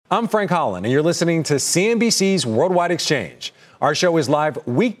I'm Frank Holland, and you're listening to CNBC's Worldwide Exchange. Our show is live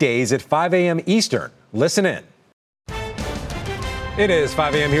weekdays at 5 a.m. Eastern. Listen in. It is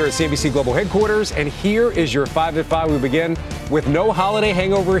 5 a.m. here at CNBC Global Headquarters, and here is your 5 at 5. We begin with no holiday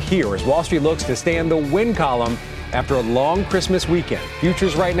hangover here as Wall Street looks to stay in the win column after a long Christmas weekend.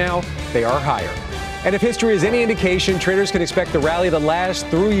 Futures right now, they are higher. And if history is any indication, traders can expect the rally to last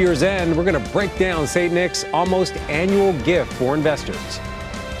through year's end. We're going to break down St. Nick's almost annual gift for investors.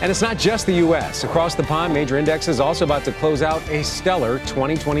 And it's not just the U.S. Across the pond, major indexes also about to close out a stellar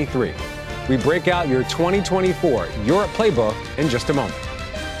 2023. We break out your 2024 Europe playbook in just a moment.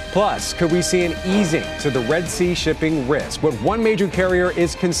 Plus, could we see an easing to the Red Sea shipping risk? What one major carrier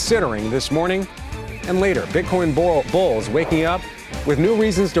is considering this morning. And later, Bitcoin bulls waking up with new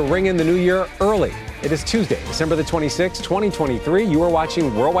reasons to ring in the new year early. It is Tuesday, December the 26th, 2023. You are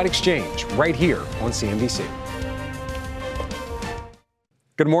watching Worldwide Exchange right here on CNBC.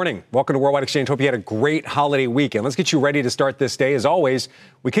 Good morning. Welcome to Worldwide Exchange. Hope you had a great holiday weekend. Let's get you ready to start this day. As always,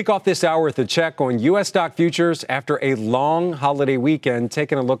 we kick off this hour with a check on U.S. stock futures after a long holiday weekend.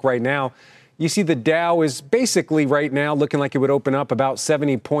 Taking a look right now, you see the Dow is basically right now looking like it would open up about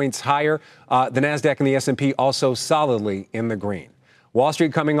 70 points higher. The NASDAQ and the S&P also solidly in the green. Wall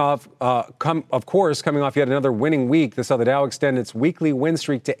Street coming off yet another winning week. This saw the Dow extend its weekly win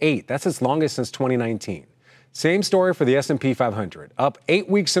streak to 8. That's its longest since 2019. Same story for the S&P 500, up 8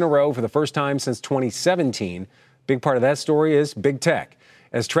 weeks in a row for the first time since 2017. Big part of that story is big tech,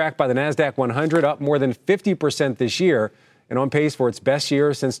 as tracked by the NASDAQ 100, up more than 50% this year and on pace for its best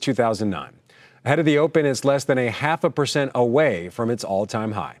year since 2009. Ahead of the open, it's less than 0.5% away from its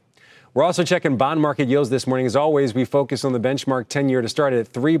all-time high. We're also checking bond market yields this morning. As always, we focus on the benchmark 10-year to start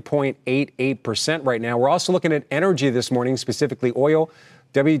at 3.88% right now. We're also looking at energy this morning, specifically oil.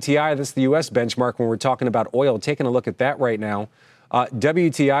 WTI, that's the U.S. benchmark when we're talking about oil. Taking a look at that right now.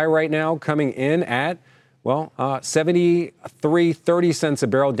 WTI right now coming in at, 73.30 cents a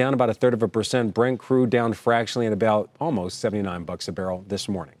barrel, down about 1/3%. Brent crude down fractionally at about almost $79 a barrel this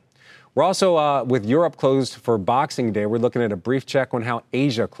morning. We're also, with Europe closed for Boxing Day, we're looking at a brief check on how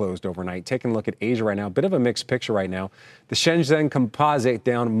Asia closed overnight. Taking a look at Asia right now, a bit of a mixed picture right now. The Shenzhen Composite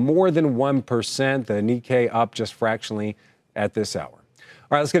down more than 1%. The Nikkei up just fractionally at this hour.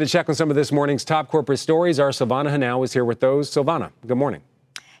 All right, let's get a check on some of this morning's top corporate stories. Our Silvana Hanau is here with those. Silvana, good morning.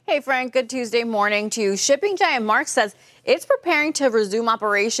 Hey, Frank. Good Tuesday morning to you. Shipping giant Mark says it's preparing to resume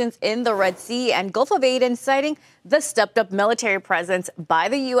operations in the Red Sea and Gulf of Aden, citing the stepped-up military presence by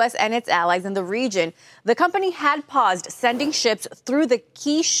the U.S. and its allies in the region. The company had paused sending ships through the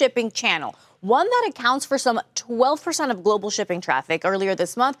key shipping channel, one that accounts for some 12% of global shipping traffic earlier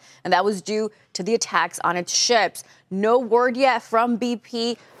this month, and that was due to the attacks on its ships. No word yet from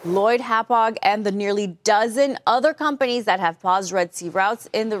BP, Lloyd Hapag, and the nearly dozen other companies that have paused Red Sea routes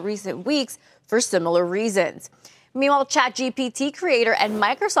in the recent weeks for similar reasons. Meanwhile, ChatGPT creator and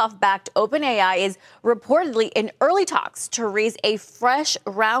Microsoft-backed OpenAI is reportedly in early talks to raise a fresh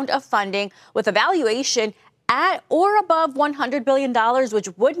round of funding with a valuation at or above $100 billion, which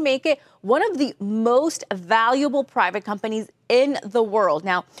would make it one of the most valuable private companies in the world.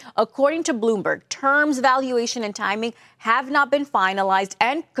 Now, according to Bloomberg, terms, valuation, and timing have not been finalized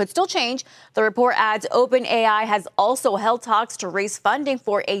and could still change. The report adds OpenAI has also held talks to raise funding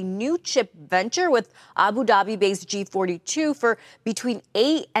for a new chip venture with Abu Dhabi-based G42 for between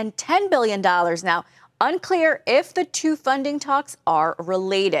 $8 and $10 billion. Now, unclear if the two funding talks are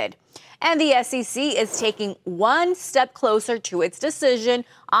related. And the SEC is taking one step closer to its decision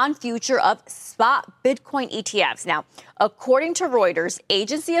on future of spot Bitcoin ETFs. Now, according to Reuters,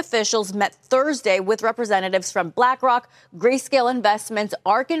 agency officials met Thursday with representatives from BlackRock, Grayscale Investments,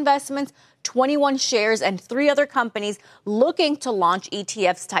 ARK Investments, 21 Shares, and 3 other companies looking to launch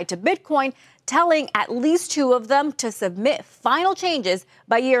ETFs tied to Bitcoin, telling at least 2 of them to submit final changes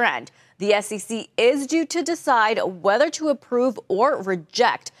by year end. The SEC is due to decide whether to approve or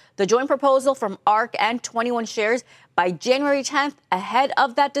reject the joint proposal from ARK and 21 Shares by January 10th. Ahead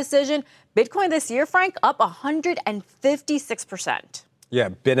of that decision, Bitcoin this year, Frank, up 156%. Yeah,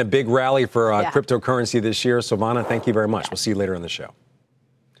 been a big rally for cryptocurrency this year. Silvana, thank you very much. We'll see you later in the show.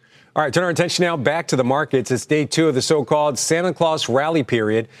 All right, turn our attention now back to the markets. It's day 2 of the so-called Santa Claus rally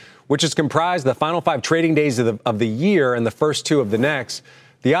period, which is comprised of the final 5 trading days of the year and the first 2 of the next.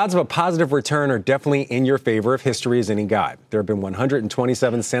 The odds of a positive return are definitely in your favor if history is any guide. There have been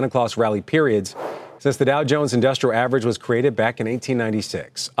 127 Santa Claus rally periods since the Dow Jones Industrial Average was created back in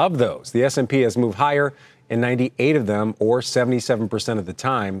 1896. Of those, the S&P has moved higher in 98 of them, or 77% of the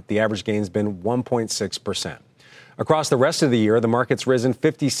time. The average gain's been 1.6%. Across the rest of the year, the market's risen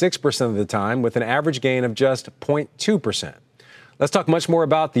 56% of the time, with an average gain of just 0.2%. Let's talk much more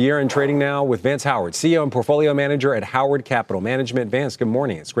about the year-end trading now with Vance Howard, CEO and Portfolio Manager at Howard Capital Management. Vance, good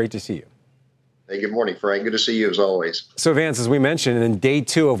morning. It's great to see you. Hey, good morning, Frank. Good to see you as always. So, Vance, as we mentioned, in day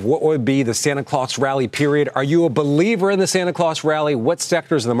two of what would be the Santa Claus rally period, are you a believer in the Santa Claus rally? What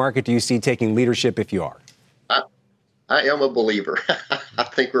sectors of the market do you see taking leadership if you are? I am a believer. I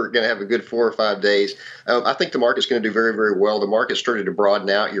think we're going to have a good 4 or 5 days. I think the market's going to do very, very well. The market started to broaden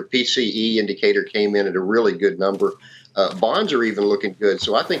out. Your PCE indicator came in at a really good number. Bonds are even looking good.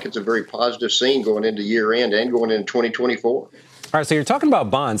 So I think it's a very positive scene going into year end and going into 2024. All right, so you're talking about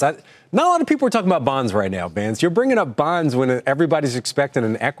bonds. Not a lot of people are talking about bonds right now, Vance. You're bringing up bonds when everybody's expecting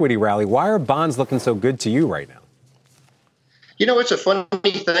an equity rally. Why are bonds looking so good to you right now? You know, it's a funny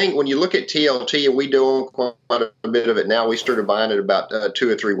thing when you look at TLT, and we do own quite a bit of it now. We started buying it about 2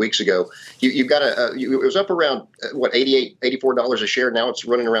 or 3 weeks ago. You've got it was up around $88, $84 a share. Now it's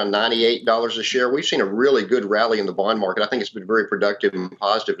running around $98 a share. We've seen a really good rally in the bond market. I think it's been very productive and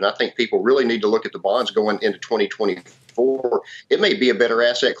positive, and I think people really need to look at the bonds going into 2024. It may be a better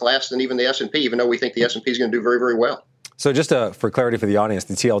asset class than even the S&P, even though we think the S&P is going to do very, very well. So just for clarity for the audience,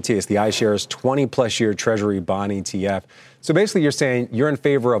 the TLT is the iShares 20-plus year Treasury bond ETF. So basically you're saying you're in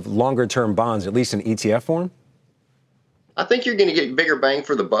favor of longer-term bonds, at least in ETF form? I think you're going to get bigger bang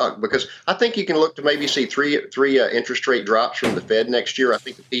for the buck because I think you can look to maybe see three interest rate drops from the Fed next year. I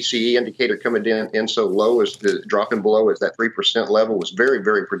think the PCE indicator coming in so low as the dropping below as that 3% level was very,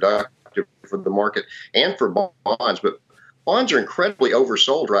 very productive for the market and for bonds. But bonds are incredibly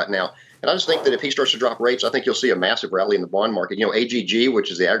oversold right now. And I just think that if he starts to drop rates, I think you'll see a massive rally in the bond market. You know, AGG, which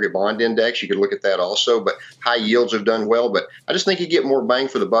is the aggregate bond index, you could look at that also, but high yields have done well. But I just think you get more bang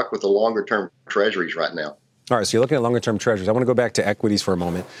for the buck with the longer-term treasuries right now. All right, so you're looking at longer-term treasuries. I want to go back to equities for a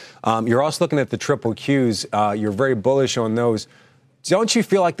moment. You're also looking at the triple Qs. You're very bullish on those. Don't you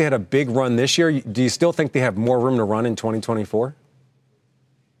feel like they had a big run this year? Do you still think they have more room to run in 2024?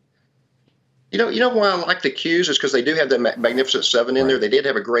 You know why I like the Qs is because they do have that Magnificent Seven in there. They did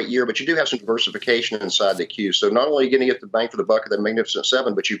have a great year, but you do have some diversification inside the Qs. So not only are you going to get the bang for the buck of the Magnificent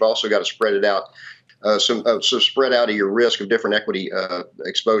Seven, but you've also got to spread it out, so spread out of your risk of different equity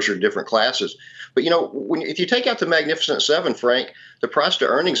exposure to different classes. But, you know, if you take out the Magnificent Seven, Frank, the price to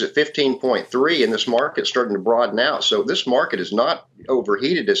earnings at 15.3, and this market's starting to broaden out. So this market is not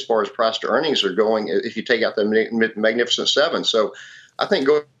overheated as far as price to earnings are going if you take out the Magnificent Seven. So I think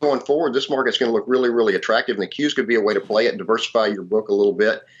going forward, this market's going to look really, really attractive, and the Qs could be a way to play it, diversify your book a little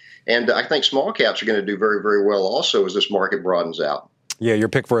bit. And I think small caps are going to do very, very well also as this market broadens out. Yeah, your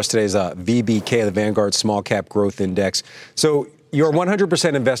pick for us today is VBK, the Vanguard Small Cap Growth Index. So you're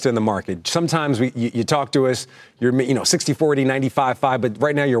 100% invested in the market. Sometimes you talk to us, you're 60-40, 95-5, but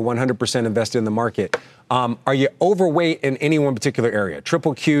right now you're 100% invested in the market. Are you overweight in any one particular area?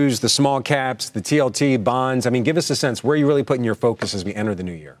 Triple Qs, the small caps, the TLT, bonds? I mean, give us a sense. Where are you really putting your focus as we enter the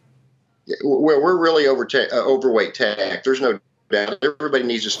new year? Well, we're really overweight tech. There's no doubt. Everybody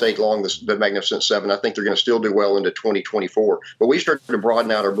needs to stay long the Magnificent Seven. I think they're going to still do well into 2024. But we started to broaden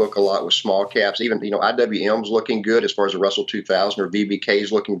out our book a lot with small caps. Even, IWM's looking good as far as the Russell 2000 or VBK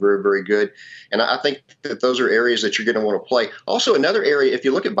is looking very, very good. And I think that those are areas that you're going to want to play. Also, another area, if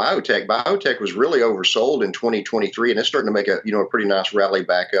you look at biotech was really oversold in 2023, and it's starting to make a pretty nice rally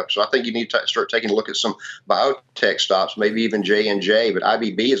back up. So I think you need to start taking a look at some biotech stocks, maybe even J&J, but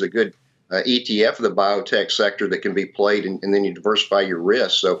IBB is a good ETF of the biotech sector that can be played, and then you diversify your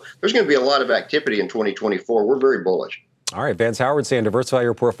risk. So there's going to be a lot of activity in 2024. We're very bullish. All right, Vance Howard saying diversify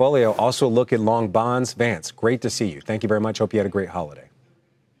your portfolio. Also look at long bonds. Vance, great to see you. Thank you very much. Hope you had a great holiday.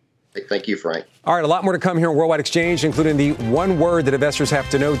 Thank you, Frank. All right, a lot more to come here on Worldwide Exchange, including the one word that investors have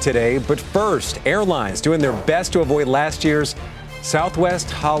to know today. But first, airlines doing their best to avoid last year's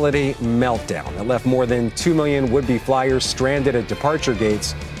Southwest holiday meltdown that left more than 2 million would-be flyers stranded at departure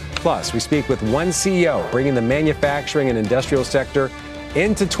gates. Plus, we speak with one CEO bringing the manufacturing and industrial sector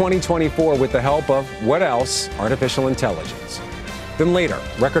into 2024 with the help of, what else? Artificial intelligence. Then later,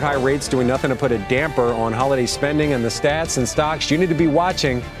 record high rates doing nothing to put a damper on holiday spending and the stats and stocks you need to be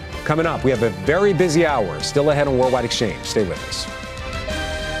watching. Coming up, we have a very busy hour still ahead on Worldwide Exchange. Stay with us.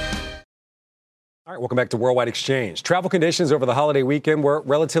 All right, welcome back to Worldwide Exchange. Travel conditions over the holiday weekend were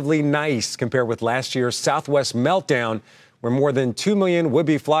relatively nice compared with last year's Southwest meltdown, where more than 2 million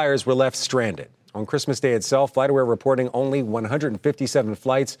would-be flyers were left stranded. On Christmas Day itself, FlightAware reporting only 157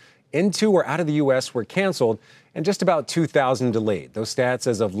 flights into or out of the U.S. were canceled and just about 2,000 delayed. Those stats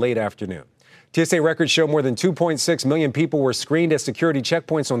as of late afternoon. TSA records show more than 2.6 million people were screened at security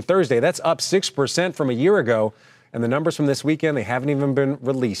checkpoints on Thursday. That's up 6% from a year ago. And the numbers from this weekend, they haven't even been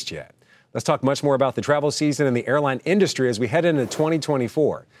released yet. Let's talk much more about the travel season and the airline industry as we head into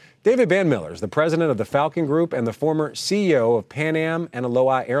 2024. David Banmiller is the president of the Falcon Group and the former CEO of Pan Am and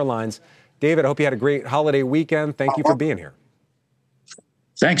Aloha Airlines. David, I hope you had a great holiday weekend. Thank you for being here.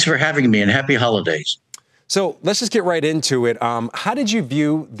 Thanks for having me, and happy holidays. So let's just get right into it. How did you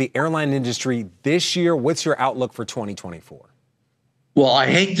view the airline industry this year? What's your outlook for 2024? Well, I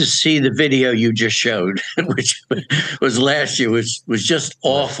hate to see the video you just showed, which was last year, was just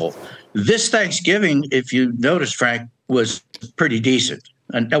awful. This Thanksgiving, if you noticed, Frank, was pretty decent.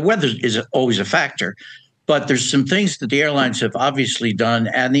 And now weather is always a factor, but there's some things that the airlines have obviously done,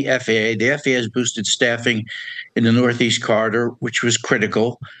 and the FAA. The FAA has boosted staffing in the Northeast Corridor, which was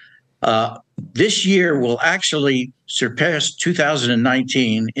critical. This year will actually surpass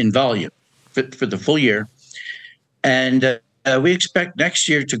 2019 in volume for the full year. And we expect next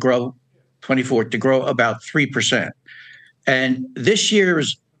year to grow, 24, to grow about 3%. And this year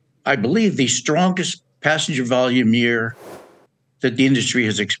is, I believe, the strongest passenger volume year that the industry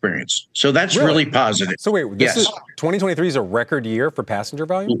has experienced. So that's really positive. So wait, this is 2023 is a record year for passenger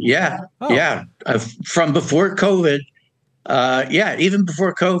volume? Yeah, yeah. From before COVID, even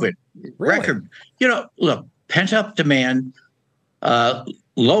before COVID. Really? Record. You know, look, pent-up demand,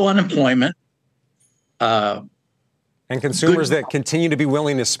 low unemployment. And consumers that continue to be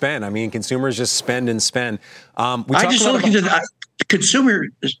willing to spend. I mean, consumers just spend and spend. I just look into the consumer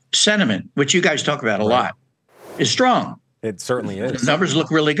sentiment, which you guys talk about a lot, is strong. It certainly is. The numbers look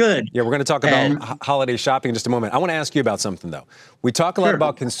really good. Yeah, we're going to talk about holiday shopping in just a moment. I want to ask you about something, though. We talk a lot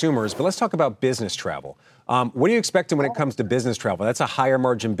about consumers, but let's talk about business travel. What are you expecting when it comes to business travel? That's a higher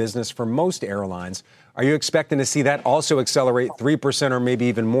margin business for most airlines. Are you expecting to see that also accelerate 3% or maybe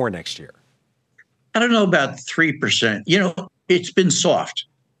even more next year? I don't know about 3%. You know, it's been soft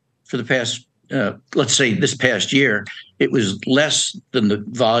for the past, let's say this past year. It was less than the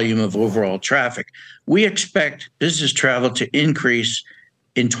volume of overall traffic. We expect business travel to increase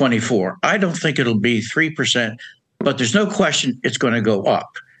in 24. I don't think it'll be 3%, but there's no question it's going to go up.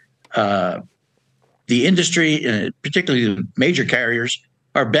 The industry, particularly the major carriers,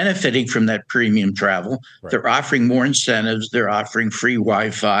 are benefiting from that premium travel. Right. They're offering more incentives. They're offering free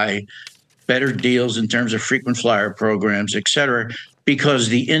Wi-Fi, better deals in terms of frequent flyer programs, et cetera, because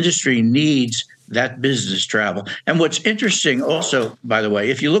the industry needs that business travel. And what's interesting also, by the way,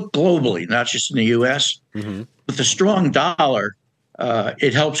 if you look globally, not just in the U.S., with the strong dollar,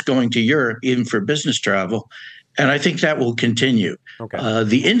 it helps going to Europe, even for business travel. And I think that will continue. Okay.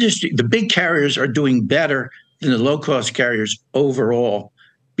 The industry, the big carriers are doing better than the low-cost carriers overall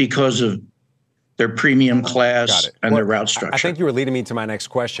because of their premium class and their route structure. I think you were leading me to my next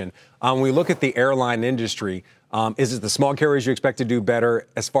question. When we look at the airline industry, is it the small carriers you expect to do better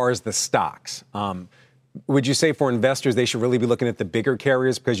as far as the stocks? Would you say for investors they should really be looking at the bigger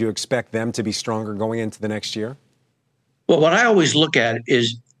carriers because you expect them to be stronger going into the next year? Well, what I always look at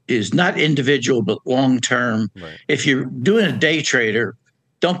is not individual, but long-term. Right. If you're doing a day trader,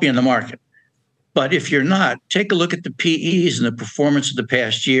 don't be in the market. But if you're not, take a look at the PEs and the performance of the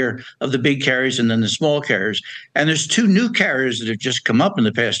past year of the big carriers and then the small carriers. And there's two new carriers that have just come up in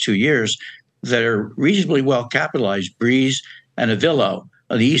the past 2 years that are reasonably well capitalized, Breeze and Avillo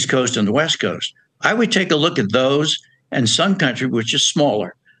on the East Coast and the West Coast. I would take a look at those and Sun Country, which is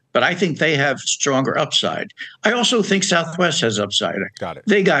smaller. But I think they have stronger upside. I also think Southwest has upside. Got it.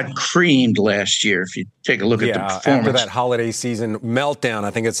 They got creamed last year. If you take a look at the performance after that holiday season meltdown,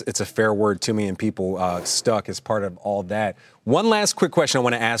 I think it's a fair word to me, and people stuck as part of all that. One last quick question I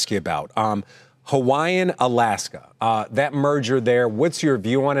want to ask you about Hawaiian, Alaska. That merger there. What's your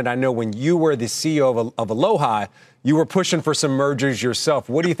view on it? I know when you were the CEO of Aloha, you were pushing for some mergers yourself.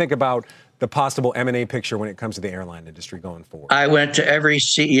 What do you think about the possible M&A picture when it comes to the airline industry going forward? I went to every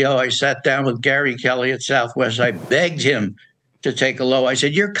CEO. I sat down with Gary Kelly at Southwest. I begged him to take Aloha. I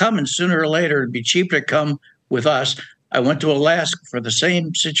said, you're coming sooner or later. It'd be cheaper to come with us. I went to Alaska for the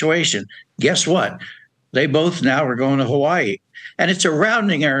same situation. Guess what? They both now are going to Hawaii. And it's a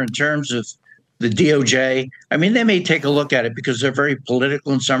rounding error in terms of the DOJ. I mean, they may take a look at it because they're very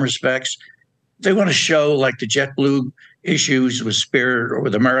political in some respects. They want to show, like the JetBlue issues with Spirit or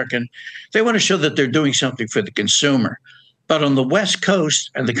with American, they want to show that they're doing something for the consumer. But on the West Coast,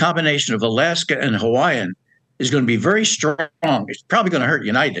 and the combination of Alaska and Hawaiian is going to be very strong. It's probably going to hurt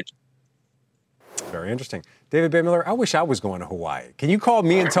United. Very interesting. David Banmiller, I wish I was going to Hawaii. Can you call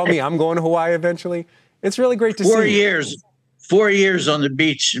me and tell me I'm going to Hawaii eventually? It's really great to see you. 4 years. 4 years on the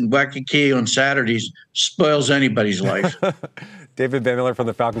beach in Waikiki on Saturdays spoils anybody's life. David Banmiller from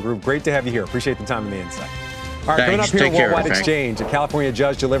the Falcon Group. Great to have you here. Appreciate the time and the insight. All right, Thanks. Coming up here Take at care, Worldwide Frank. Exchange, a California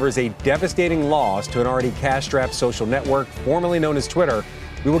judge delivers a devastating loss to an already cash-strapped social network, formerly known as Twitter.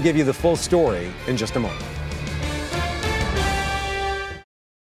 We will give you the full story in just a moment.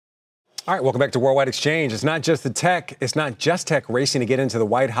 All right, welcome back to Worldwide Exchange. It's not just tech racing to get into the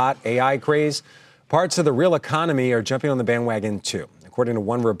white-hot AI craze. Parts of the real economy are jumping on the bandwagon, too. According to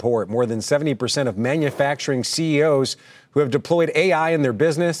one report, more than 70% of manufacturing CEOs who have deployed AI in their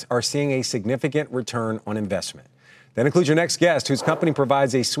business are seeing a significant return on investment. That includes your next guest, whose company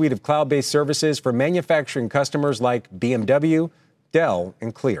provides a suite of cloud-based services for manufacturing customers like BMW, Dell,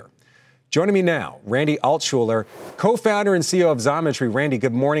 and Clear. Joining me now, Randy Altschuler, co-founder and CEO of Xometry. Randy,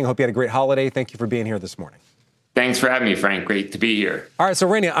 good morning. Hope you had a great holiday. Thank you for being here this morning. Thanks for having me, Frank. Great to be here. All right, so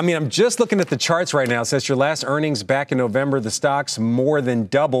Randy, I'm just looking at the charts right now. Since your last earnings back in November, the stock's more than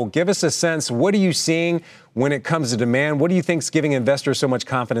double. Give us a sense. What are you seeing when it comes to demand? What do you think is giving investors so much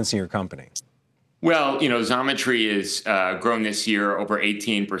confidence in your company? Well, Xometry is grown this year over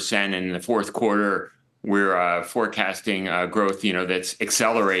 18%. And in the fourth quarter, we're forecasting growth, that's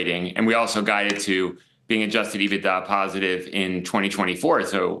accelerating. And we also guided to being adjusted EBITDA positive in 2024.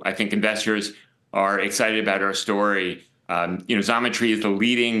 So I think investors are excited about our story. Xometry is the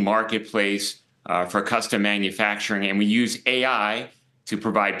leading marketplace for custom manufacturing. And we use AI to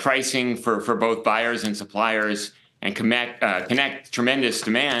provide pricing for both buyers and suppliers and connect tremendous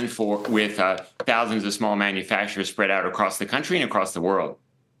demand with thousands of small manufacturers spread out across the country and across the world.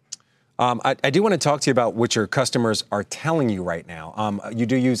 I do want to talk to you about what your customers are telling you right now. You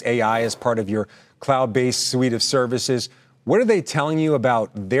do use AI as part of your cloud-based suite of services. What are they telling you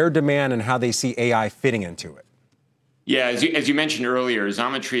about their demand and how they see AI fitting into it? Yeah, as you mentioned earlier,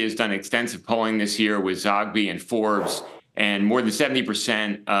 Xometry has done extensive polling this year with Zogby and Forbes, and more than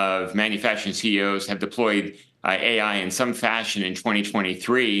 70% of manufacturing CEOs have deployed AI in some fashion in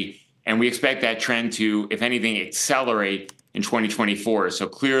 2023. And we expect that trend to, if anything, accelerate in 2024. So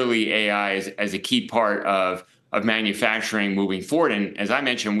clearly AI is as a key part of manufacturing moving forward. And as I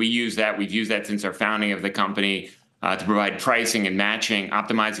mentioned, we've used that since our founding of the company to provide pricing and matching,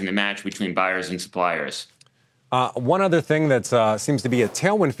 optimizing the match between buyers and suppliers. One other thing that seems to be a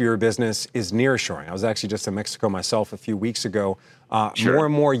tailwind for your business is nearshoring. I was actually just in Mexico myself a few weeks ago. Sure. More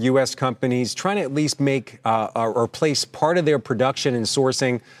and more U.S. companies trying to at least make or place part of their production and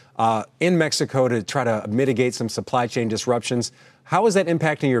sourcing in Mexico to try to mitigate some supply chain disruptions. How is that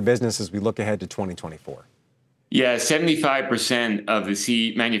impacting your business as we look ahead to 2024? Yeah, 75% of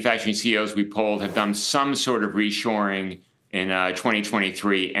the manufacturing CEOs we polled have done some sort of reshoring in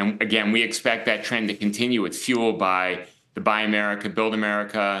 2023. And again, we expect that trend to continue. It's fueled by the Buy America, Build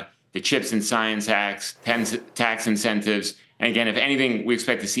America, the CHIPS and Science Acts, tax incentives. And again, if anything, we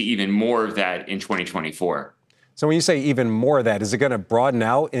expect to see even more of that in 2024. So when you say even more of that, is it going to broaden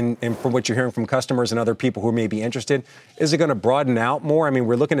out in from what you're hearing from customers and other people who may be interested? Is it going to broaden out more? I mean,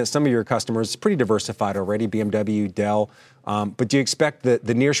 we're looking at some of your customers. It's pretty diversified already, BMW, Dell. But do you expect the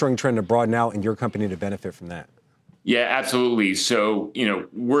nearshoring trend to broaden out and your company to benefit from that? Yeah, absolutely. So,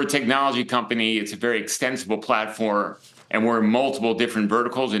 we're a technology company. It's a very extensible platform, and we're in multiple different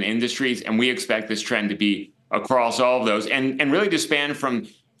verticals and industries. And we expect this trend to be across all of those and really to span from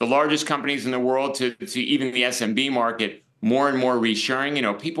the largest companies in the world to even the SMB market, more and more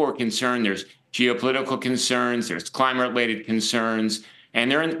reshoring. People are concerned. There's geopolitical concerns. There's climate-related concerns.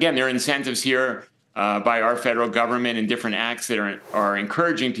 And there are incentives here by our federal government and different acts that are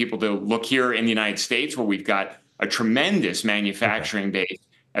encouraging people to look here in the United States, where we've got a tremendous manufacturing base,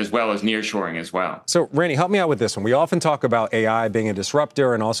 as well as nearshoring as well. So, Randy, help me out with this one. We often talk about AI being a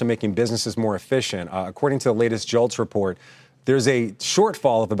disruptor and also making businesses more efficient. According to the latest JOLTS report, there's a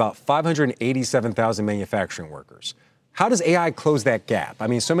shortfall of about 587,000 manufacturing workers. How does AI close that gap? I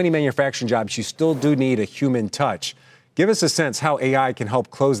mean, so many manufacturing jobs, you still do need a human touch. Give us a sense how AI can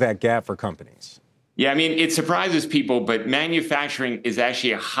help close that gap for companies. Yeah, I mean, it surprises people, but manufacturing is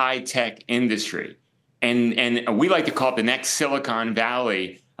actually a high-tech industry. And we like to call it the next Silicon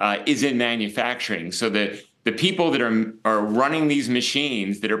Valley is in manufacturing. So the people that are running these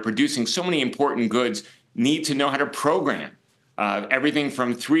machines that are producing so many important goods need to know how to program. Everything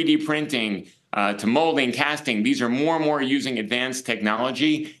from 3D printing to molding, casting. These are more and more using advanced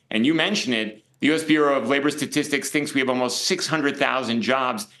technology. And you mentioned it, the U.S. Bureau of Labor Statistics thinks we have almost 600,000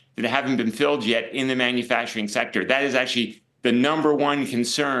 jobs that haven't been filled yet in the manufacturing sector. That is actually the number one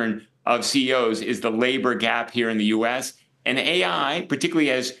concern of CEOs, is the labor gap here in the U.S. And AI,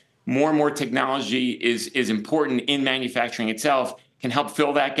 particularly as more and more technology is important in manufacturing itself, can help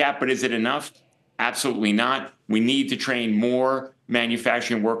fill that gap. But is it enough? Absolutely not. We need to train more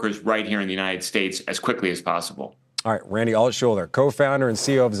manufacturing workers right here in the United States as quickly as possible. All right, Randy Altschuler, co-founder and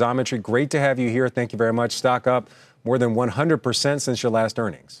CEO of Xometry. Great to have you here. Thank you very much. Stock up more than 100% since your last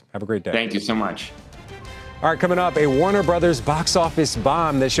earnings. Have a great day. Thank you so much. All right, coming up, a Warner Brothers box office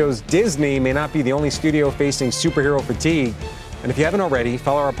bomb that shows Disney may not be the only studio facing superhero fatigue. And if you haven't already,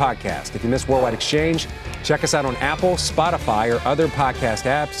 follow our podcast. If you missed Worldwide Exchange, check us out on Apple, Spotify, or other podcast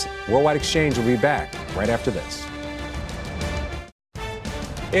apps. Worldwide Exchange will be back right after this.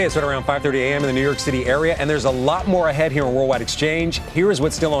 It's right around 5:30 a.m. in the New York City area, and there's a lot more ahead here on Worldwide Exchange. Here is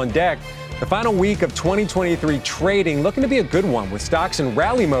what's still on deck. The final week of 2023 trading looking to be a good one, with stocks in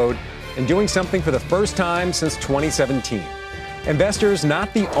rally mode and doing something for the first time since 2017. Investors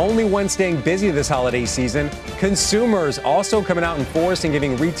not the only ones staying busy this holiday season. Consumers also coming out in force and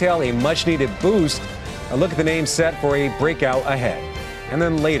giving retail a much-needed boost. A look at the names set for a breakout ahead. And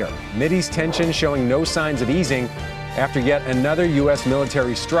then later, Mideast tension showing no signs of easing after yet another U.S.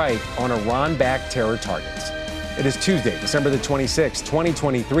 military strike on Iran-backed terror targets. It is Tuesday, December the 26th,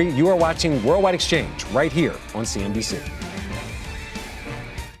 2023. You are watching Worldwide Exchange right here on CNBC.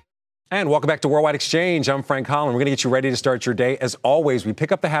 And welcome back to Worldwide Exchange. I'm Frank Holland. We're going to get you ready to start your day. As always, we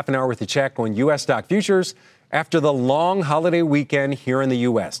pick up the half an hour with a check on U.S. stock futures after the long holiday weekend here in the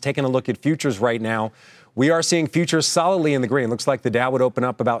U.S. Taking a look at futures right now, we are seeing futures solidly in the green. Looks like the Dow would open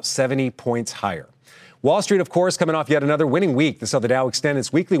up about 70 points higher. Wall Street, of course, coming off yet another winning week. This saw the Dow extend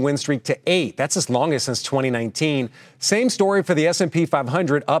its weekly win streak to 8. That's its longest since 2019. Same story for the S&P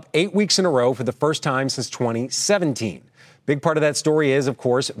 500, up 8 weeks in a row for the first time since 2017. Big part of that story is, of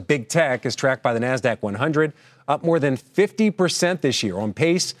course, big tech is tracked by the NASDAQ 100, up more than 50% this year, on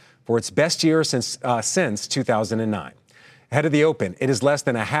pace for its best year since 2009. Ahead of the open, it is less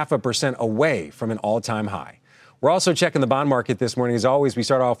than 0.5% away from an all-time high. We're also checking the bond market this morning. As always, we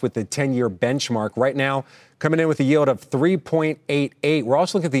start off with the 10-year benchmark. Right now, coming in with a yield of 3.88. We're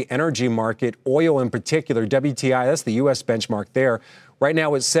also looking at the energy market, oil in particular, WTI, that's the U.S. benchmark there. Right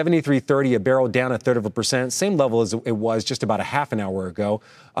now, it's 73.30 a barrel, down 0.33%, same level as it was just about a half an hour ago.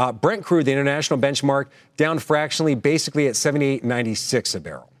 Brent crude, the international benchmark, down fractionally, basically at 78.96 a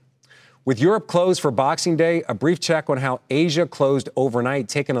barrel. With Europe closed for Boxing Day, a brief check on how Asia closed overnight.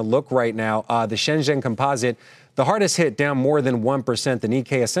 Taking a look right now, the Shenzhen Composite, the hardest hit, down more than 1%. The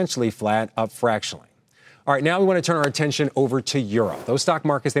Nikkei essentially flat, up fractionally. All right, now we want to turn our attention over to Europe. Those stock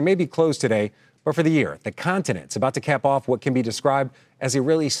markets, they may be closed today, but for the year, the continent's about to cap off what can be described as a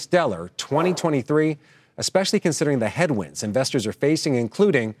really stellar 2023, especially considering the headwinds investors are facing,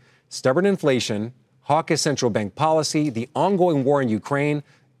 including stubborn inflation, hawkish central bank policy, the ongoing war in Ukraine,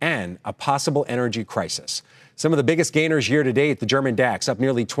 and a possible energy crisis. Some of the biggest gainers year to date, the German DAX up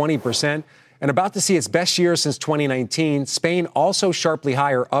nearly 20% and about to see its best year since 2019. Spain also sharply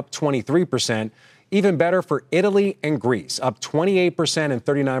higher, up 23%. Even better for Italy and Greece, up 28% and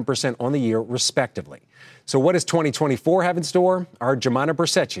 39% on the year, respectively. So what does 2024 have in store? Our Jemana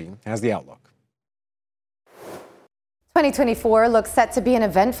Bersecci has the outlook. 2024 looks set to be an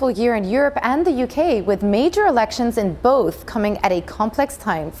eventful year in Europe and the UK, with major elections in both coming at a complex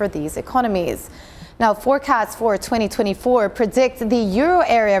time for these economies. Now, forecasts for 2024 predict the euro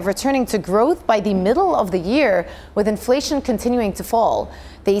area returning to growth by the middle of the year, with inflation continuing to fall.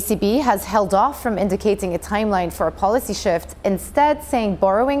 The ECB has held off from indicating a timeline for a policy shift, instead saying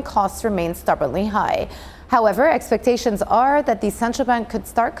borrowing costs remain stubbornly high. However, expectations are that the central bank could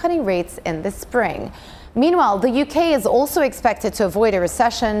start cutting rates in the spring. Meanwhile, the UK is also expected to avoid a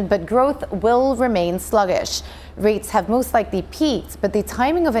recession, but growth will remain sluggish. Rates have most likely peaked, but the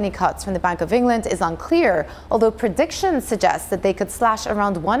timing of any cuts from the Bank of England is unclear, although predictions suggest that they could slash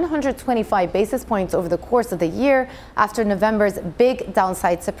around 125 basis points over the course of the year after November's big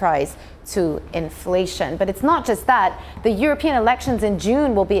downside surprise to inflation. But it's not just that. The European elections in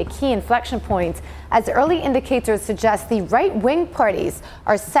June will be a key inflection point, as early indicators suggest the right-wing parties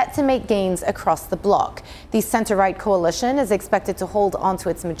are set to make gains across the bloc. The centre-right coalition is expected to hold onto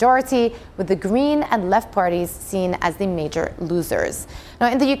its majority, with the Green and Left parties seen as the major losers.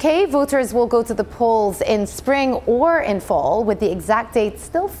 Now, in the UK, voters will go to the polls in spring or in fall, with the exact date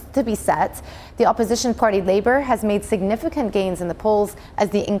still to be set. The opposition party Labour has made significant gains in the polls, as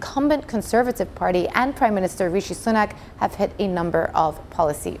the incumbent Conservative Party and Prime Minister Rishi Sunak have hit a number of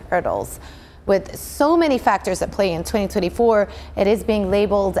policy hurdles. With so many factors at play in 2024, it is being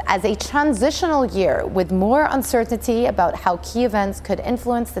labeled as a transitional year, with more uncertainty about how key events could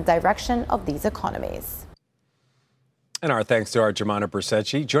influence the direction of these economies. And our thanks to our Jemana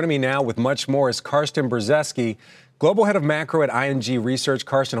Bersecci. Joining me now with much more is Karsten Brzeski, Global Head of Macro at ING Research.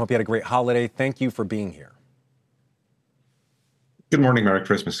 Karsten, hope you had a great holiday. Thank you for being here. Good morning. Merry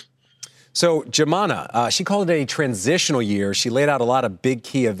Christmas. So Jemana, she called it a transitional year. She laid out a lot of big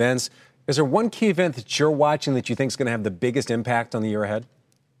key events. Is there one key event that you're watching that you think is going to have the biggest impact on the year ahead?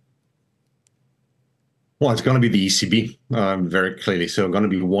 Well, it's going to be the ECB, very clearly. So I'm going to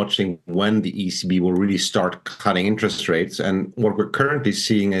be watching when the ECB will really start cutting interest rates. And what we're currently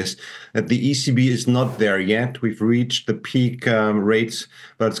seeing is that the ECB is not there yet. We've reached the peak rates,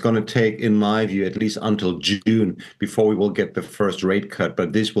 but it's going to take, in my view, at least until June before we will get the first rate cut.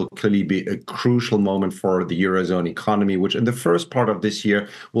 But this will clearly be a crucial moment for the Eurozone economy, which in the first part of this year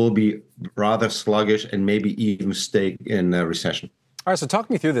will be rather sluggish and maybe even stay in a recession. All right, so talk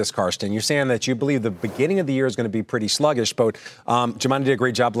me through this, Karsten. You're saying that you believe the beginning of the year is going to be pretty sluggish, but Giovanni did a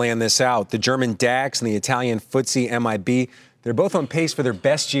great job laying this out. The German DAX and the Italian FTSE MIB, they're both on pace for their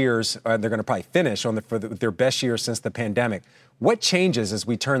best years. They're going to probably finish on their best years since the pandemic. What changes as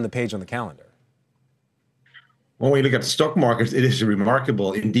we turn the page on the calendar? When we look at the stock markets, it is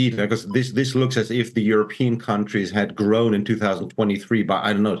remarkable indeed, because this looks as if the European countries had grown in 2023 by,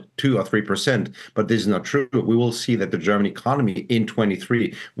 I don't know, 2 or 3%, but this is not true. We will see that the German economy in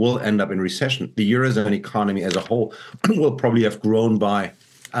 23 will end up in recession. The Eurozone economy as a whole will probably have grown by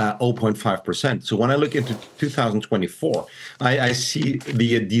 0.5%. So when I look into 2024, I see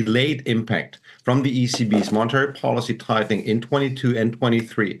the delayed impact from the ECB's monetary policy tightening in 22 and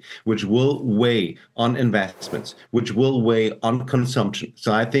 23, which will weigh on investments, which will weigh on consumption.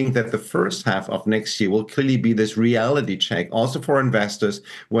 So I think that the first half of next year will clearly be this reality check also for investors,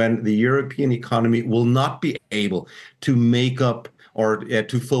 when the European economy will not be able to make up or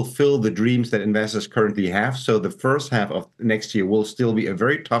to fulfill the dreams that investors currently have. So the first half of next year will still be a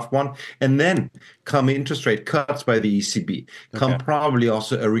very tough one. And then come interest rate cuts by the ECB, come probably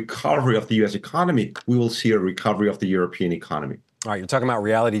also a recovery of the U.S. economy. We will see a recovery of the European economy. All right, you're talking about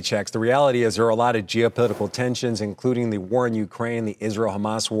reality checks. The reality is there are a lot of geopolitical tensions, including the war in Ukraine, the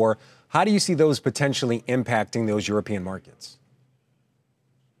Israel-Hamas war. How do you see those potentially impacting those European markets?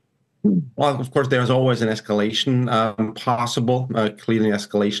 Well, of course, there's always an escalation possible. Clearly,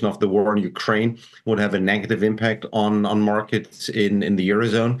 escalation of the war in Ukraine would have a negative impact on markets in the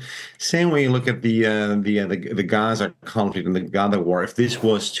Eurozone. Same way you look at the Gaza conflict and the Gaza war. If this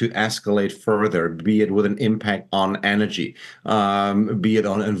was to escalate further, be it with an impact on energy, be it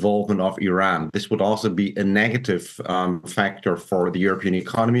on involvement of Iran, this would also be a negative factor for the European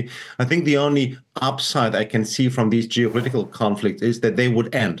economy. I think the only upside I can see from these geopolitical conflicts is that they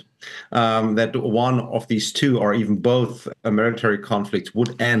would end. That one of these two or even both military conflicts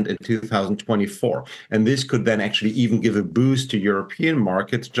would end in 2024. And this could then actually even give a boost to European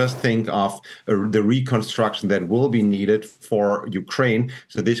markets. Just think of the reconstruction that will be needed for Ukraine.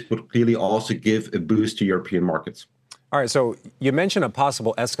 So this would clearly also give a boost to European markets. All right, so you mentioned a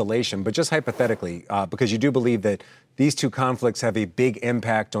possible escalation, but just hypothetically, because you do believe that these two conflicts have a big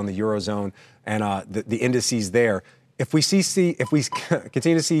impact on the Eurozone and the indices there. If we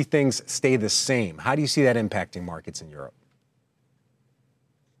continue to see things stay the same, how do you see that impacting markets in Europe?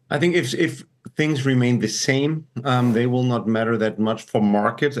 I think if things remain the same, they will not matter that much for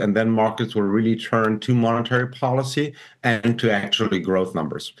markets, and then markets will really turn to monetary policy and to actually growth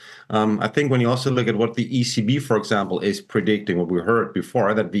numbers. I think when you also look at what the ECB, for example, is predicting, what we heard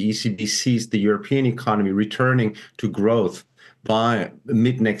before, that the ECB sees the European economy returning to growth by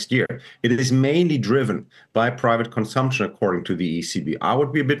mid next year. It is mainly driven by private consumption, according to the ECB. I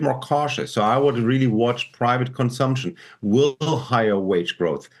would be a bit more cautious. So I would really watch private consumption. Will higher wage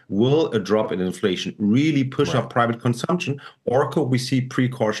growth, will a drop in inflation really push up private consumption, or could we see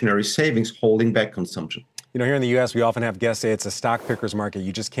precautionary savings holding back consumption? You know, here in the U.S., we often have guests say it's a stock picker's market.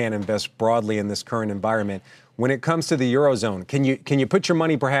 You just can't invest broadly in this current environment. When it comes to the Eurozone, can you put your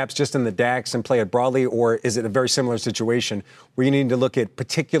money perhaps just in the DAX and play it broadly, or is it a very similar situation where you need to look at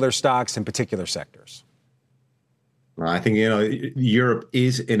particular stocks in particular sectors? I think, Europe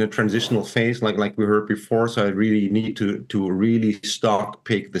is in a transitional phase, like we heard before. So I really need to really stock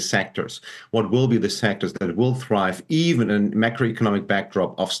pick the sectors. What will be the sectors that will thrive, even in macroeconomic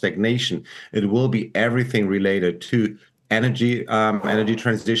backdrop of stagnation? It will be everything related to energy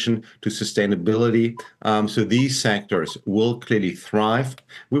transition, to sustainability. So these sectors will clearly thrive.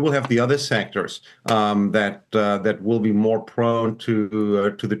 We will have the other sectors that will be more prone to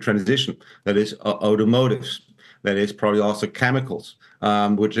the transition. That is automotives. That is probably also chemicals,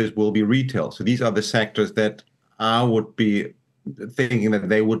 will be retail. So these are the sectors that I would be thinking that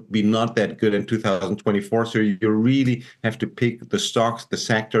they would be not that good in 2024. So you really have to pick the stocks, the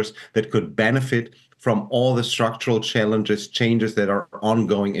sectors that could benefit from all the structural changes that are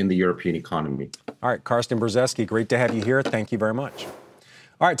ongoing in the European economy. All right, Karsten Brzezinski, great to have you here. Thank you very much.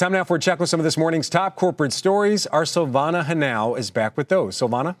 All right, time now for a check with some of this morning's top corporate stories. Our Silvana Henao is back with those.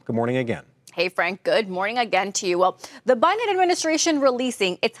 Silvana, good morning again. Hey, Frank, good morning again to you. Well, the Biden administration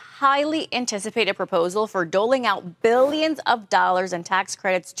releasing its highly anticipated proposal for doling out billions of dollars in tax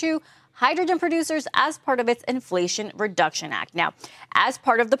credits to hydrogen producers as part of its Inflation Reduction Act. Now, as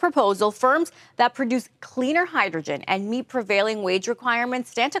part of the proposal, firms that produce cleaner hydrogen and meet prevailing wage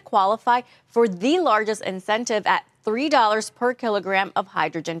requirements stand to qualify for the largest incentive at $3 per kilogram of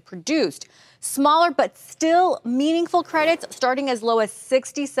hydrogen produced. Smaller but still meaningful credits, starting as low as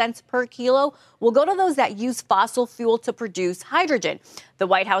 60 cents per kilo, will go to those that use fossil fuel to produce hydrogen. The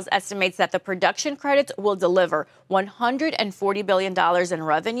White House estimates that the production credits will deliver $140 billion in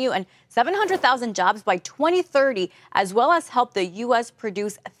revenue and 700,000 jobs by 2030, as well as help the U.S.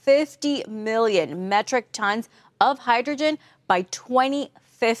 produce 50 million metric tons of hydrogen by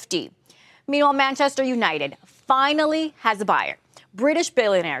 2050. Meanwhile, Manchester United finally has a buyer. British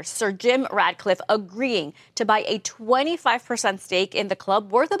billionaire Sir Jim Ratcliffe agreeing to buy a 25% stake in the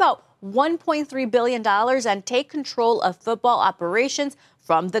club worth about $1.3 billion and take control of football operations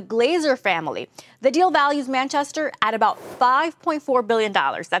from the Glazer family. The deal values Manchester at about $5.4 billion.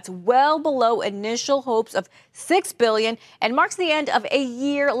 That's well below initial hopes of $6 billion and marks the end of a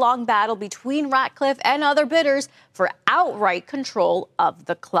year-long battle between Ratcliffe and other bidders for outright control of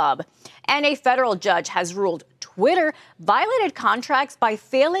the club. And a federal judge has ruled Twitter violated contracts by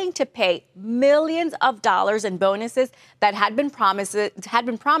failing to pay millions of dollars in bonuses that had been promised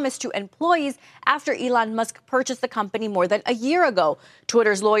to employees after Elon Musk purchased the company more than a year ago.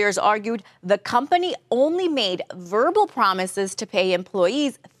 Twitter's lawyers argued the company only made verbal promises to pay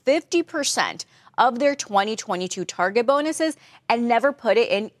employees 50% of their 2022 target bonuses and never put it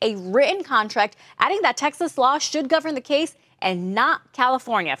in a written contract, adding that Texas law should govern the case and not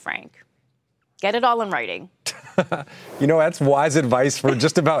California, Frank. Get it all in writing. You know, that's wise advice for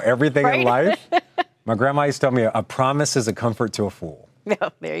just about everything in life. My grandma used to tell me a promise is a comfort to a fool.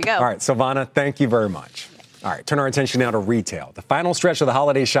 There you go. All right, Silvana, thank you very much. All right, turn our attention now to retail. The final stretch of the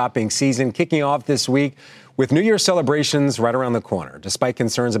holiday shopping season kicking off this week with New Year's celebrations right around the corner. Despite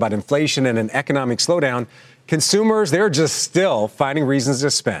concerns about inflation and an economic slowdown, consumers, they're just still finding reasons to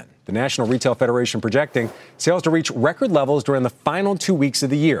spend. The National Retail Federation projecting sales to reach record levels during the final 2 weeks of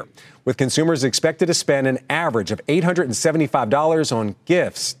the year, with consumers expected to spend an average of $875 on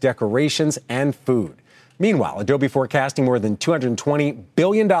gifts, decorations, and food. Meanwhile, Adobe forecasting more than $220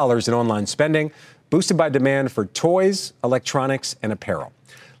 billion in online spending, boosted by demand for toys, electronics, and apparel.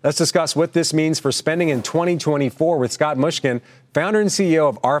 Let's discuss what this means for spending in 2024 with Scott Mushkin, founder and CEO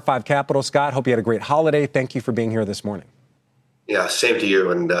of R5 Capital. Scott, hope you had a great holiday. Thank you for being here this morning. Yeah, same to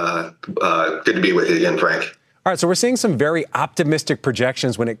you, and good to be with you again, Frank. All right, so we're seeing some very optimistic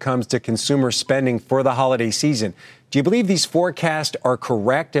projections when it comes to consumer spending for the holiday season. Do you believe these forecasts are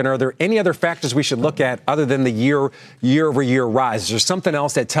correct, and are there any other factors we should look at other than the year-over-year rise? Is there something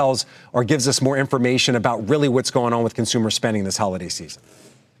else that tells or gives us more information about really what's going on with consumer spending this holiday season?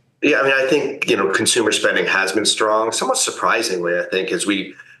 Yeah, I mean, I think, consumer spending has been strong, somewhat surprisingly, I think, as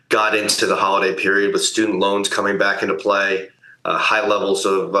we got into the holiday period with student loans coming back into play. High levels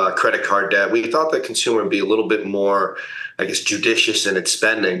of credit card debt. We thought the consumer would be a little bit more, judicious in its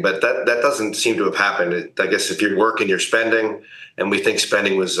spending, but that doesn't seem to have happened. I guess if you're working, you're spending, and we think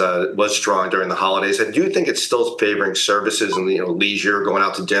spending was strong during the holidays. I do think it's still favoring services and leisure, going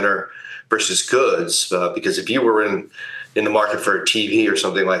out to dinner versus goods, because if you were in the market for a TV or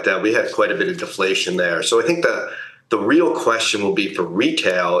something like that, we had quite a bit of deflation there. So I think the real question will be for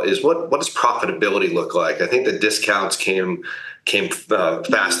retail is what does profitability look like? I think the discounts came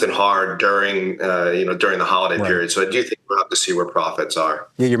fast and hard during the holiday period. So I do think we'll have to see where profits are.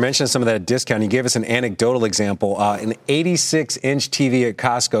 Yeah, you mentioned some of that discount. You gave us an anecdotal example. An 86-inch TV at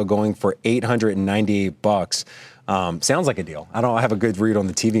Costco going for $898. Sounds like a deal. I don't have a good read on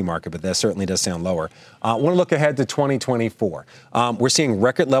the TV market, but that certainly does sound lower. I want to look ahead to 2024. We're seeing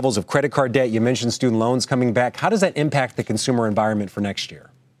record levels of credit card debt. You mentioned student loans coming back. How does that impact the consumer environment for next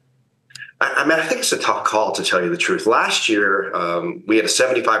year? I mean, I think it's a tough call, to tell you the truth. Last year, we had a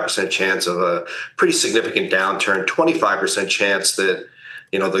 75% chance of a pretty significant downturn, 25% chance that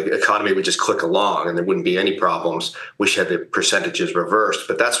the economy would just click along and there wouldn't be any problems. Wish had the percentages reversed,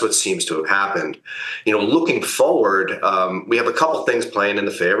 but that's what seems to have happened. Looking forward, we have a couple things playing in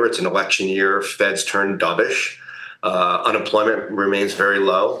the favor. It's an election year. Feds turned dovish. Unemployment remains very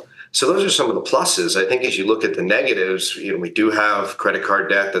low. So those are some of the pluses. I think as you look at the negatives, we do have credit card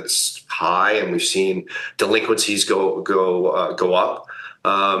debt that's high, and we've seen delinquencies go up.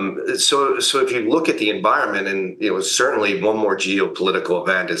 So if you look at the environment, and certainly one more geopolitical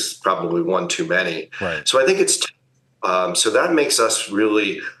event is probably one too many. Right. So I think it's so that makes us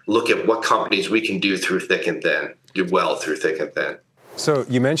really look at what companies we can do through thick and thin, do well through thick and thin. So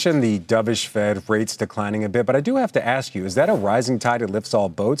you mentioned the dovish Fed, rates declining a bit, but I do have to ask you, is that a rising tide that lifts all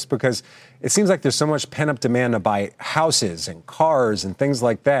boats? Because it seems like there's so much pent-up demand to buy houses and cars and things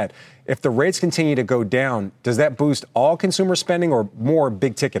like that. If the rates continue to go down, does that boost all consumer spending or more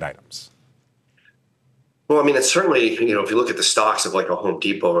big-ticket items? Well, I mean, it's certainly, if you look at the stocks of like a Home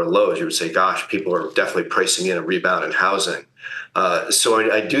Depot or Lowe's, you would say, gosh, people are definitely pricing in a rebound in housing.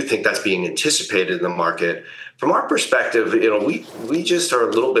 So I do think that's being anticipated in the market. From our perspective, we just are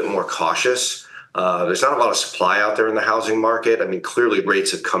a little bit more cautious. There's not a lot of supply out there in the housing market. I mean, clearly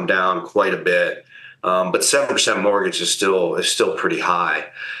rates have come down quite a bit, but 7% mortgage is still pretty high.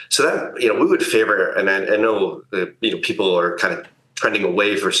 So that, we would favor, and I know that, people are kind of trending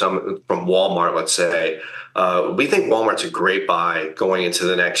away from Walmart, let's say. We think Walmart's a great buy going into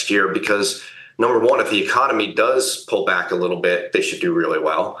the next year because, number one, if the economy does pull back a little bit, they should do really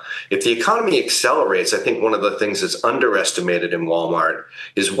well. If the economy accelerates, I think one of the things that's underestimated in Walmart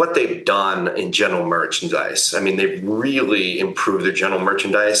is what they've done in general merchandise. I mean, they've really improved their general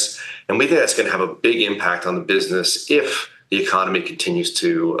merchandise, and we think that's going to have a big impact on the business if the economy continues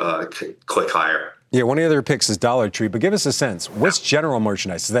to click higher. Yeah, one of the other picks is Dollar Tree, but give us a sense. What's general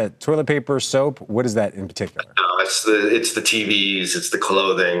merchandise? Is that toilet paper, soap? What is that in particular? No, it's the TVs, it's the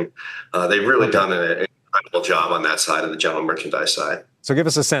clothing. They've really done an incredible job on that side of the general merchandise side. So give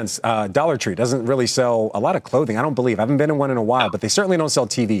us a sense. Dollar Tree doesn't really sell a lot of clothing, I don't believe. I haven't been in one in a while, but they certainly don't sell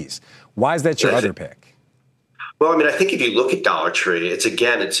TVs. Why is that your other pick? Well, I mean, I think if you look at Dollar Tree, it's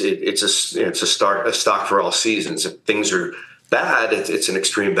a stock for all seasons. If things are bad, it's an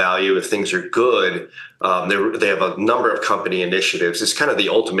extreme value. If things are good, they have a number of company initiatives. It's kind of the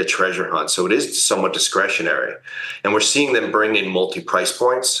ultimate treasure hunt. So it is somewhat discretionary. And we're seeing them bring in multi-price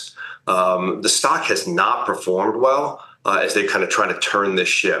points. The stock has not performed well as they kind of try to turn this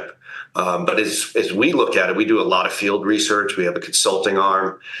ship. But as we look at it, we do a lot of field research. We have a consulting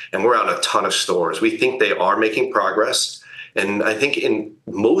arm, and we're on a ton of stores. We think they are making progress. And I think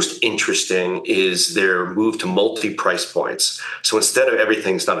most interesting is their move to multi-price points. So instead of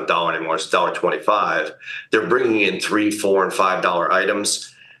everything's not $1 anymore, it's $1.25. They're bringing in $3, $4, and $5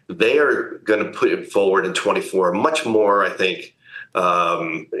 items. They are going to put it forward in 24, much more, I think,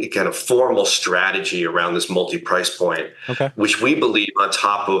 kind of formal strategy around this multi-price point, which we believe on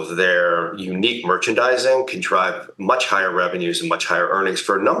top of their unique merchandising can drive much higher revenues and much higher earnings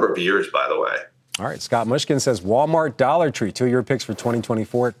for a number of years, by the way. All right, Scott Mushkin says Walmart, Dollar Tree, 2 of your picks for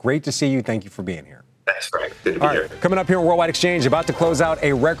 2024. Great to see you. Thank you for being here. Thanks, Frank. Good to be here. Coming up here on Worldwide Exchange, about to close out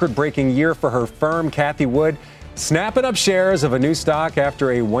a record-breaking year for her firm, Cathie Wood, snapping up shares of a new stock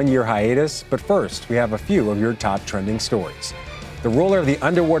after a one-year hiatus. But first, we have a few of your top trending stories. The ruler of the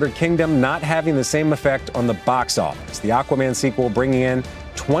underwater kingdom not having the same effect on the box office. The Aquaman sequel bringing in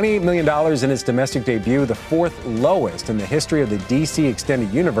 $28 million in its domestic debut, the fourth lowest in the history of the DC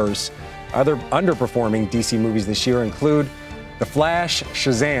Extended Universe. Other underperforming DC movies this year include The Flash,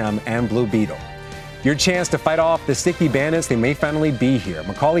 Shazam, and Blue Beetle. Your chance to fight off the sticky bandits, they may finally be here.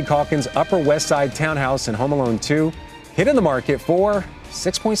 Macaulay Culkin's Upper West Side townhouse in Home Alone 2 hit in the market for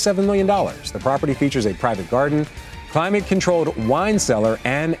 $6.7 million. The property features a private garden, climate-controlled wine cellar,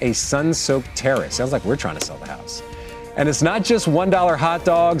 and a sun-soaked terrace. Sounds like we're trying to sell the house. And it's not just $1 hot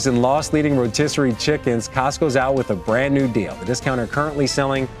dogs and loss-leading rotisserie chickens. Costco's out with a brand new deal. The discounter currently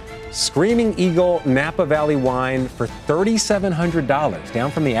selling Screaming Eagle Napa Valley wine for $3,700,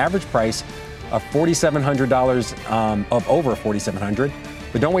 down from the average price of $4,700, of over $4,700.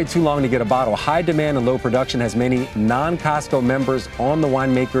 But don't wait too long to get a bottle. High demand and low production has many non-Costco members on the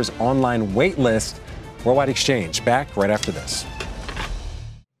winemaker's online wait list. Worldwide Exchange, back right after this.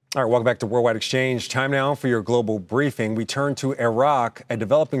 All right, welcome back to Worldwide Exchange. Time now for your global briefing. We turn to Iraq, a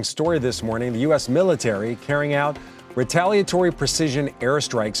developing story this morning. The U.S. military carrying out retaliatory precision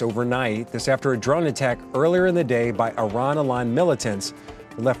airstrikes overnight. This after a drone attack earlier in the day by Iran-aligned militants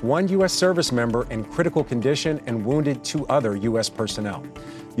that left one U.S. service member in critical condition and wounded 2 other U.S. personnel.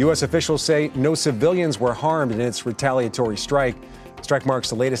 U.S. officials say no civilians were harmed in its retaliatory strike. The strike marks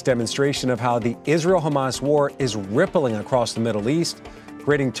the latest demonstration of how the Israel-Hamas war is rippling across the Middle East,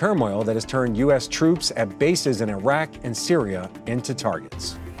 creating turmoil that has turned U.S. troops at bases in Iraq and Syria into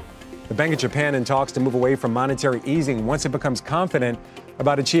targets. The Bank of Japan in talks to move away from monetary easing once it becomes confident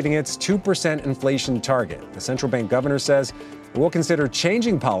about achieving its 2% inflation target. The central bank governor says it will consider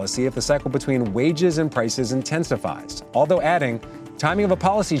changing policy if the cycle between wages and prices intensifies, although adding timing of a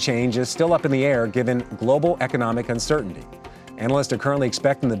policy change is still up in the air given global economic uncertainty. Analysts are currently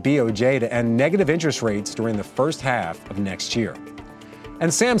expecting the BOJ to end negative interest rates during the first half of next year. And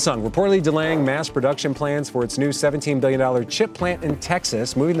Samsung reportedly delaying mass production plans for its new $17 billion chip plant in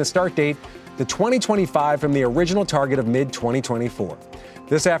Texas, moving the start date to to 2025 from the original target of mid-2024.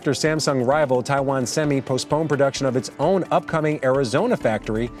 This after Samsung rival Taiwan Semi postponed production of its own upcoming Arizona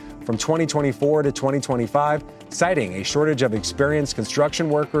factory from 2024 to 2025, citing a shortage of experienced construction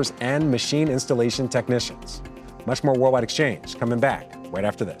workers and machine installation technicians. Much more Worldwide Exchange coming back right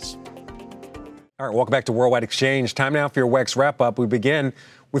after this. All right, welcome back to Worldwide Exchange. Time now for your WEX wrap-up. We begin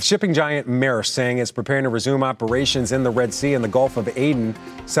with shipping giant Maersk saying it's preparing to resume operations in the Red Sea and the Gulf of Aden,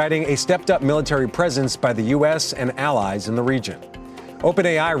 citing a stepped-up military presence by the U.S. and allies in the region.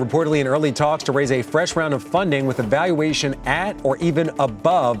 OpenAI reportedly in early talks to raise a fresh round of funding with a valuation at or even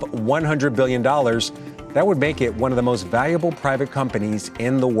above $100 billion. That would make it one of the most valuable private companies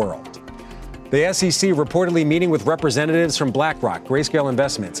in the world. The SEC reportedly meeting with representatives from BlackRock, Grayscale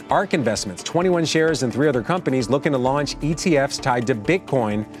Investments, ARK Investments, 21 shares, and 3 other companies looking to launch ETFs tied to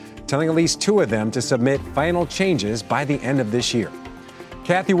Bitcoin, telling at least 2 of them to submit final changes by the end of this year.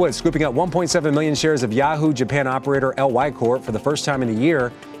 Cathie Wood scooping up 1.7 million shares of Yahoo Japan operator LY Corp for the first time in a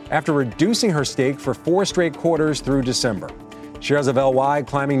year after reducing her stake for 4 straight quarters through December. Shares of LY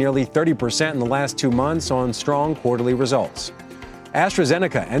climbing nearly 30% in the last 2 months on strong quarterly results.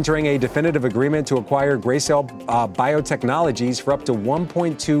 AstraZeneca entering a definitive agreement to acquire Gracell Biotechnologies for up to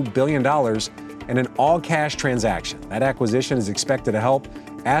 $1.2 billion in an all-cash transaction. That acquisition is expected to help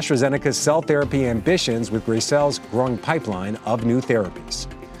AstraZeneca's cell therapy ambitions with Gracell's growing pipeline of new therapies.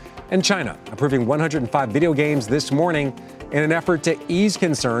 And China approving 105 video games this morning in an effort to ease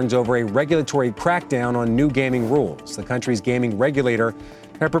concerns over a regulatory crackdown on new gaming rules. The country's gaming regulator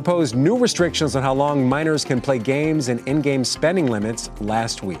had proposed new restrictions on how long minors can play games and in-game spending limits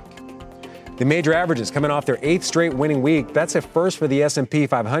last week. The major averages coming off their 8th straight winning week. That's a first for the S&P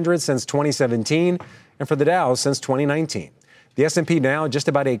 500 since 2017 and for the Dow since 2019. The S&P now just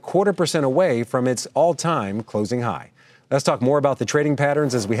about 0.25% away from its all-time closing high. Let's talk more about the trading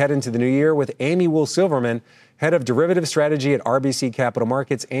patterns as we head into the new year with Amy Wool-Silverman, head of derivative strategy at RBC Capital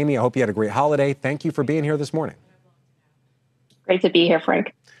Markets. Amy, I hope you had a great holiday. Thank you for being here this morning. Great to be here,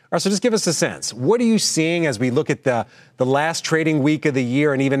 Frank. All right, so just give us a sense. What are you seeing as we look at the last trading week of the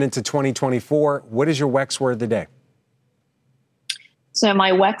year and even into 2024? What is your WEX word of the day? So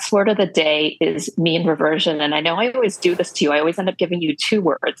my WEX word of the day is mean reversion. And I know I always do this to you. I always end up giving you 2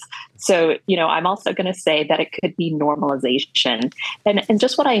 words. So, I'm also going to say that it could be normalization. And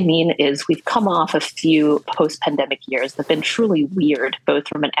just what I mean is we've come off a few post-pandemic years that have been truly weird, both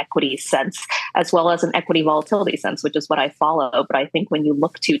from an equity sense as well as an equity volatility sense, which is what I follow. But I think when you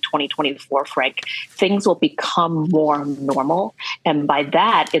look to 2024, Frank, things will become more normal. And by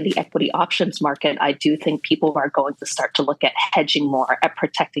that, in the equity options market, I do think people are going to start to look at hedging more, at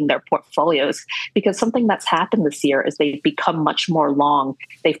protecting their portfolios, because something that's happened this year is they've become much more long.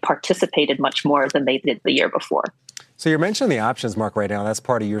 They've participated much more than they did the year before. So you're mentioning the options market right now. That's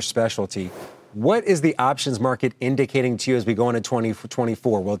part of your specialty. What is the options market indicating to you as we go into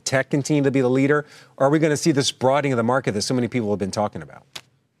 2024? Will tech continue to be the leader, or are we going to see this broadening of the market that so many people have been talking about?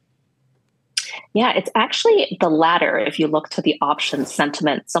 Yeah, it's actually the latter. If you look to the options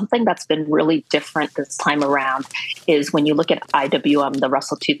sentiment, something that's been really different this time around is when you look at IWM, the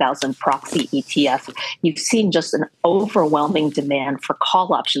Russell 2000 proxy ETF, you've seen just an overwhelming demand for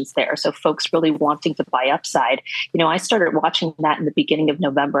call options there. So folks really wanting to buy upside. I started watching that in the beginning of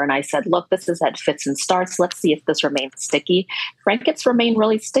November and I said, look, this is at fits and starts. Let's see if this remains sticky. Frank, it's remained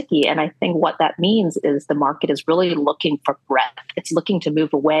really sticky. And I think what that means is the market is really looking for breadth. It's looking to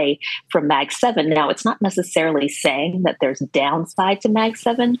move away from Mag 7. Now, it's not necessarily saying that there's downside to Mag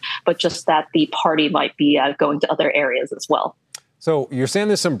 7, but just that the party might be going to other areas as well. So you're saying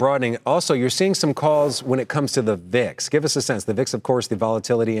there's some broadening. Also, you're seeing some calls when it comes to the VIX. Give us a sense. The VIX, of course, the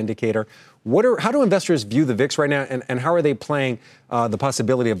volatility indicator. How do investors view the VIX right now, and how are they playing the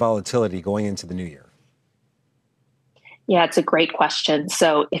possibility of volatility going into the new year? Yeah, it's a great question.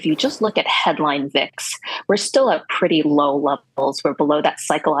 So if you just look at headline VIX, we're still at pretty low levels. We're below that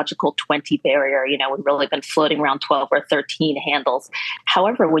psychological 20 barrier. We've really been floating around 12 or 13 handles.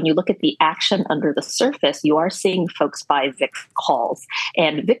 However, when you look at the action under the surface, you are seeing folks buy VIX calls.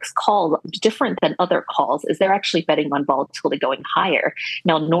 And VIX call, different than other calls, is they're actually betting on volatility going higher.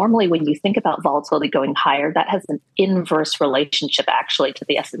 Now, normally when you think about volatility going higher, that has an inverse relationship actually to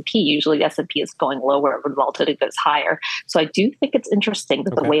the S&P. Usually the S&P is going lower when volatility goes higher. So I do think it's interesting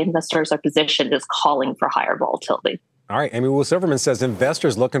that the way investors are positioned is calling for higher volatility. All right. Amy Wool-Silverman says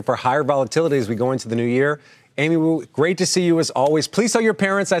investors looking for higher volatility as we go into the new year. Amy Wool, great to see you as always. Please tell your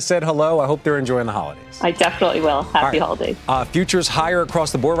parents I said hello. I hope they're enjoying the holidays. I definitely will. Happy holidays. Futures higher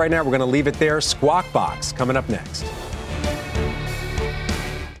across the board right now. We're going to leave it there. Squawk Box coming up next.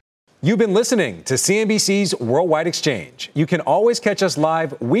 You've been listening to CNBC's Worldwide Exchange. You can always catch us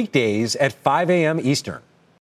live weekdays at 5 a.m. Eastern.